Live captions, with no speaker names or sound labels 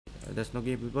There's no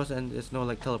game bus and there's no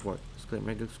like teleport. Just click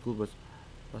regular school bus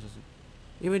processing.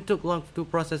 Even took long to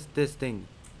process this thing.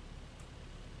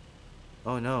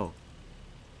 Oh no.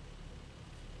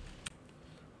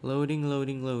 Loading,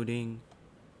 loading, loading.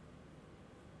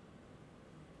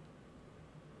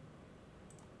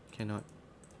 Cannot.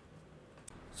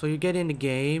 So you get in the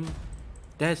game.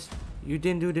 That's you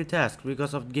didn't do the task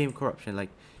because of game corruption. Like,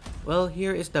 well,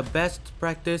 here is the best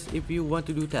practice if you want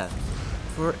to do tasks.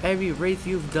 For every race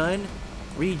you've done,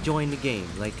 rejoin the game.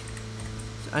 Like,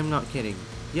 I'm not kidding.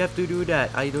 You have to do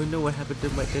that. I don't know what happened to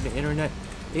the internet.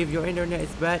 If your internet is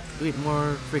bad, do it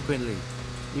more frequently.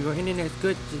 If your internet is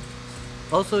good,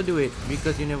 also do it,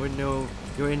 because you never know,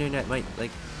 your internet might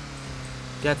like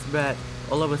gets bad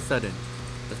all of a sudden.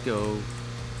 Let's go.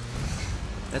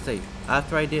 Let's say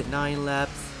after I did 9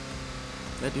 laps,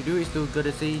 what to do is to go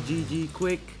to say GG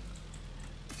quick,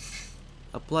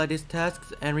 apply these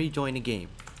tasks and rejoin the game.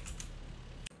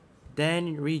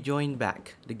 Then rejoin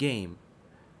back the game.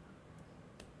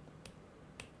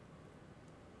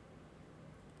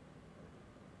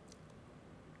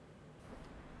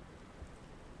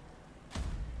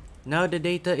 Now the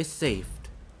data is saved.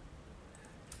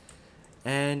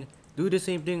 And do the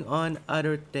same thing on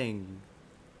other thing.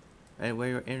 And where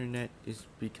your internet is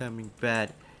becoming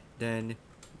bad, then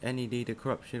any data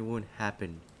corruption won't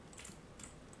happen.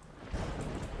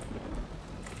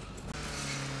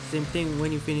 Same thing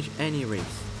when you finish any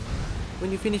race.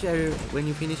 When you finish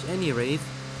any race,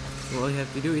 all you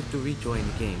have to do is to rejoin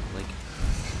the game. Like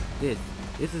this.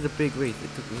 This is a big race. It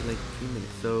took me like 3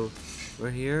 minutes. So we're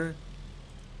here.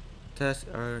 Tasks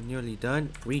are nearly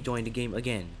done. Rejoin the game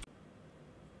again.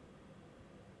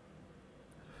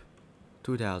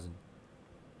 2000.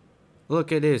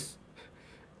 Look at this.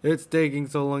 It's taking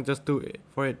so long just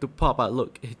for it to pop out.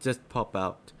 Look, it just popped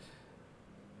out.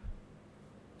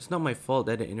 It's not my fault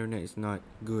that the internet is not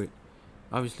good.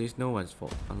 Obviously, it's no one's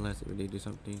fault unless they do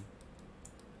something.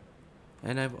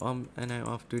 And I'm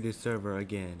off to this server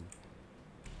again.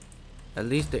 At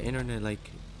least the internet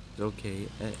like is okay.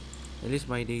 At least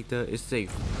my data is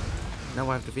safe. Now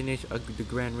I have to finish the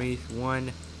grand race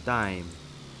 1 time.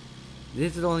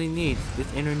 This is all it needs.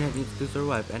 This internet needs to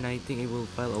survive, and I think it will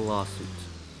file a lawsuit.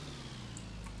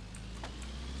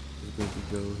 It's going to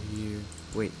go here.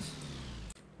 Wait.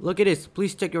 Look at this.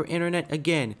 Please check your internet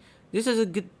again. This is a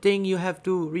good thing you have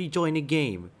to rejoin the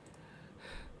game.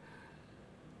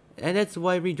 And that's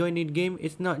why rejoining the game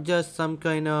is not just some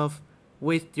kind of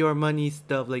waste your money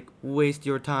stuff, like waste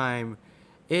your time.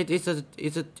 It's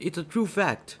a true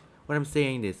fact when I'm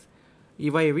saying this.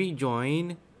 If I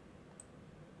rejoin,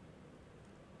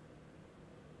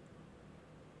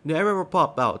 the error will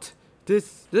pop out.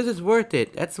 This is worth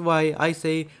it. That's why I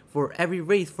say for every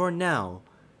race for now,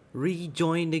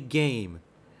 rejoin the game.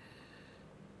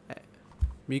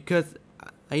 Because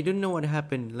I don't know what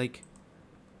happened. Like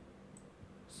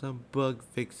some bug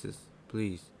fixes,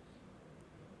 please.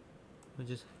 What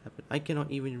just happened? I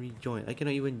cannot even rejoin. I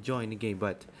cannot even join the game.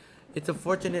 But it's a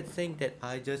fortunate thing that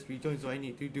I just rejoined. So I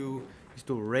need to do is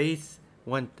to race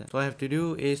one time. So all I have to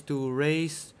do is to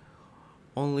race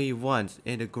only once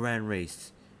in the grand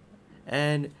race,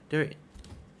 and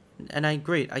I'm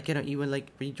great. I cannot even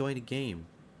like rejoin the game.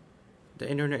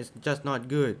 The internet is just not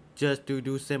good. Just to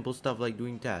do simple stuff like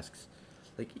doing tasks,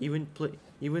 like even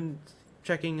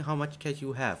checking how much cash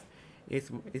you have.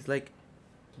 It's like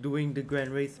doing the grand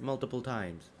race multiple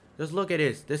times. Just look at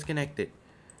this. Disconnected.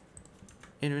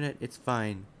 Internet, it's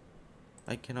fine.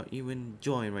 I cannot even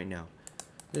join right now,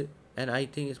 and I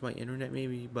think it's my internet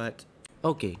maybe. But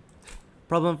okay.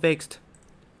 Problem fixed.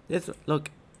 This, look,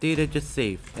 data just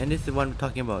saved, and this is what I'm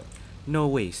talking about. No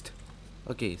waste.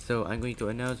 Okay, so I'm going to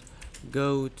announce,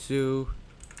 go to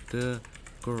the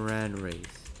grand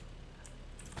race.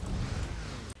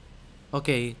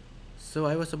 Okay, so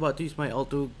I was about to use my ult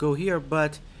to go here,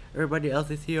 but everybody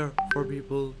else is here. 4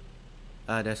 people.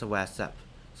 There's a WhatsApp,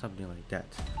 something like that.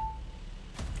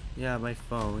 Yeah, my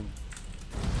phone.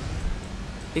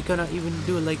 It cannot even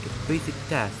do like basic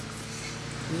tasks.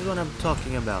 This is what I'm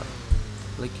talking about.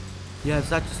 Like, you have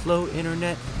such a slow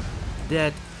internet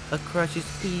that a crash is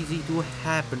easy to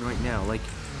happen right now. Like,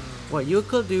 what you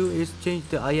could do is change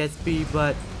the ISP,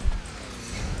 but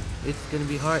it's gonna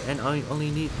be hard, and I only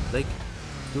need like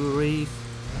to race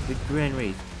the grand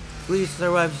race. Please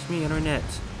survive with me, internet.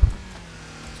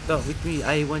 Stop with me.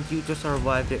 I want you to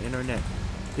survive the internet.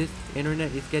 This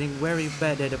internet is getting very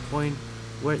bad at a point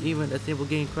where even a simple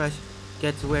game crash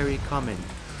gets very common.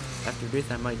 After this,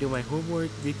 I might do my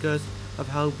homework because of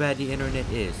how bad the internet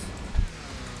is.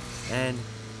 And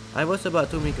I was about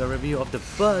to make a review of the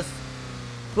bus,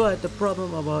 but the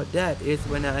problem about that is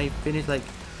when I finish like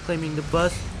claiming the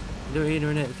bus, The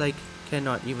internet is like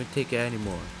cannot even take it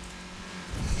anymore.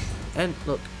 And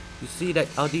look, you see that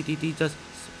LDTT just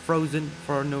frozen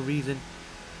for no reason.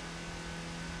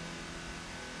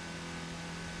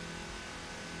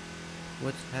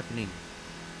 What's happening?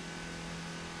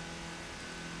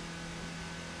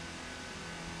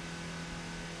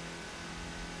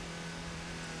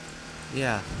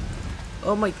 Yeah.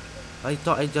 Oh my, I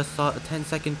thought I just saw a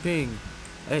 10-second ping.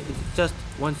 It's just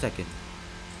 1 second.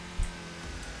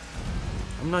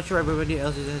 I'm not sure everybody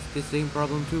else has the same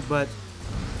problem too, but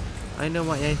I know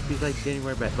my ISP is like getting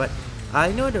very bad. But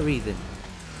I know the reason.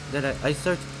 That I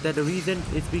searched that the reason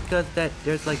is because that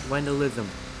there's like vandalism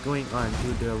going on to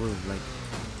the room, like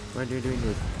when they're doing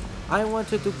this. I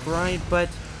wanted to grind, but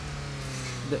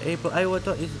the April I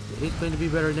thought it's going to be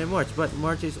better than March, but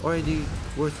March is already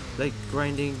worse like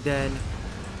grinding than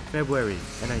February,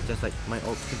 and I just like my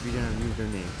old computer and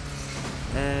username,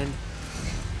 and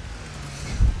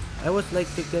I was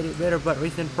like to get it better, but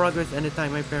recent progress and the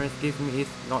time my parents gave me is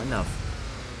not enough,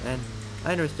 and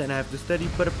I understand I have to study,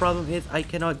 but the problem is I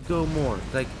cannot go more.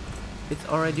 Like it's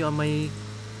already on my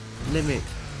limit.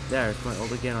 There's my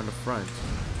old again on the front.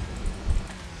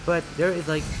 But there is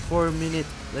like 4-minute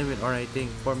limit, or I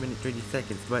think 4 minutes 30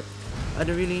 seconds. But I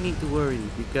don't really need to worry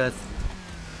because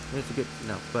it's good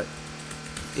enough. But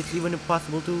it's even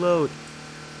impossible to load.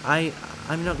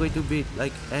 I'm not going to beat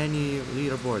like any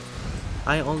leaderboard.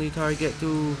 I only target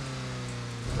to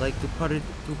like to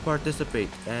participate,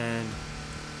 and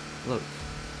look,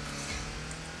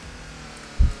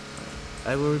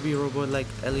 I will be robot like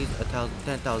at least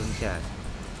 10,000 cash.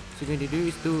 So what I'm going to do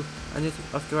is to, and just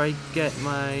after I get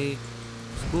my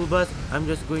school bus, I'm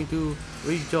just going to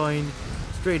rejoin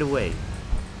straight away.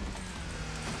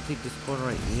 Take this corner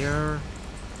right here.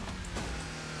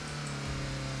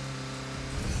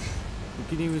 You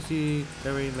can even see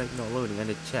everything like not loading, and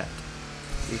the chat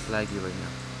is laggy right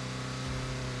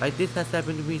now. This has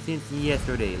happened to me since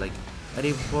yesterday, like a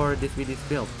day before this video is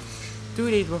filmed. 2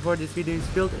 days before this video is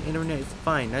filmed, the internet is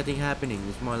fine, nothing happening.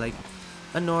 It's more like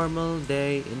a normal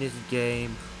day in this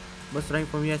game. But starting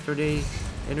from yesterday,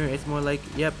 internet is more like,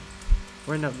 yep,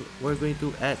 we're going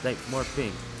to add like more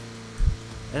ping.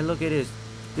 And look at this.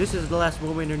 This is the last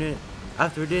moment, internet.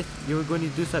 After this, you're going to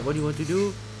decide what you want to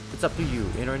do. It's up to you,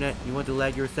 internet. You want to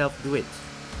lag yourself, do it.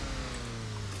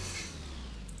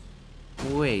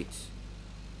 Wait.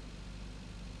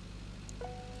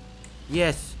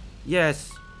 Yes,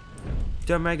 yes.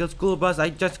 The mega school bus, I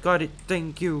just got it.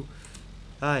 Thank you.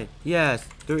 Hi. Yes,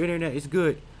 the internet is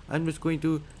good. I'm just going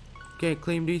to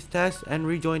claim these tasks and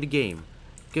rejoin the game.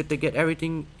 Get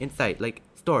everything inside, like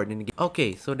stored in the game.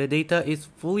 Okay, so the data is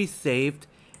fully saved,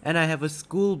 and I have a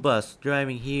school bus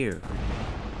driving here.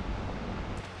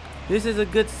 This is a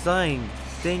good sign.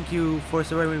 Thank you for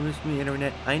surviving with me,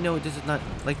 internet. I know this is not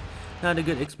a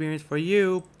good experience for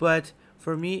you, but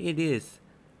for me it is.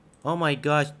 Oh my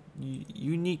gosh,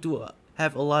 you need to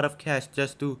have a lot of cash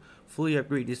just to fully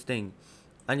upgrade this thing.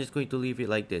 I'm just going to leave it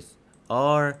like this,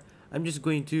 or I'm just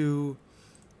going to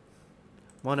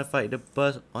modify the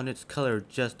bus on its color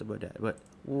just about that. But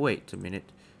wait a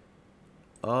minute.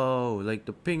 Oh, like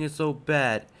the ping is so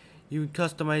bad. You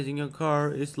customizing your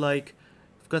car is like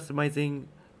customizing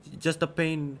just a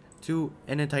paint to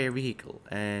an entire vehicle,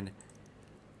 and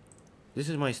this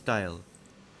is my style.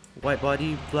 White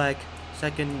body, black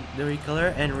secondary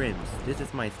color, and rims. This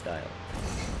is my style,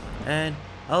 and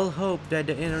I'll hope that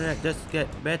the internet just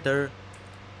get better.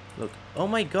 Look, oh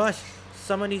my gosh,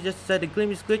 somebody just said the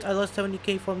game is glitch. I lost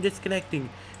 70k from disconnecting.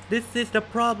 This is the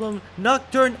problem.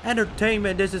 Nocturne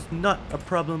entertainment. This is not a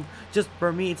problem just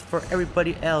for me, it's for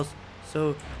everybody else.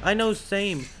 So I know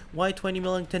same. Why 20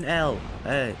 Millington L?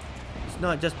 Hey, it's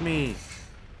not just me.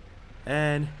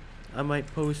 And I might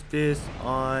post this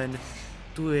on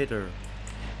Twitter.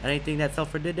 And I think that's all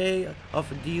for the day of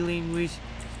dealing with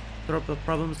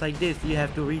problems like this. You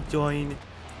have to rejoin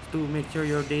to make sure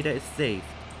your data is safe.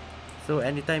 So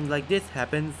anytime like this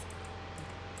happens,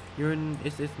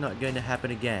 it's not going to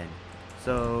happen again.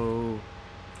 So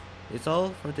it's all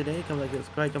for today. Come like,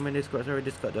 subscribe, comment, Discord server,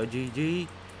 discord.gg.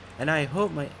 And I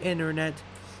hope my internet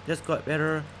just got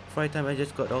better for the time I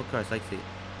just got all cars. Like, see,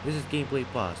 this is gameplay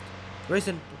paused.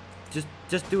 Grayson,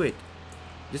 just do it.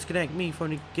 Disconnect me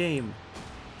from the game.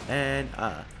 And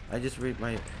I just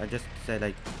said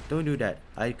like, don't do that.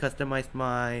 I customized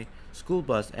my school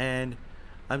bus, and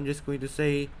I'm just going to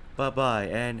say bye bye,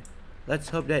 and let's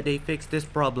hope that they fix this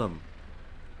problem.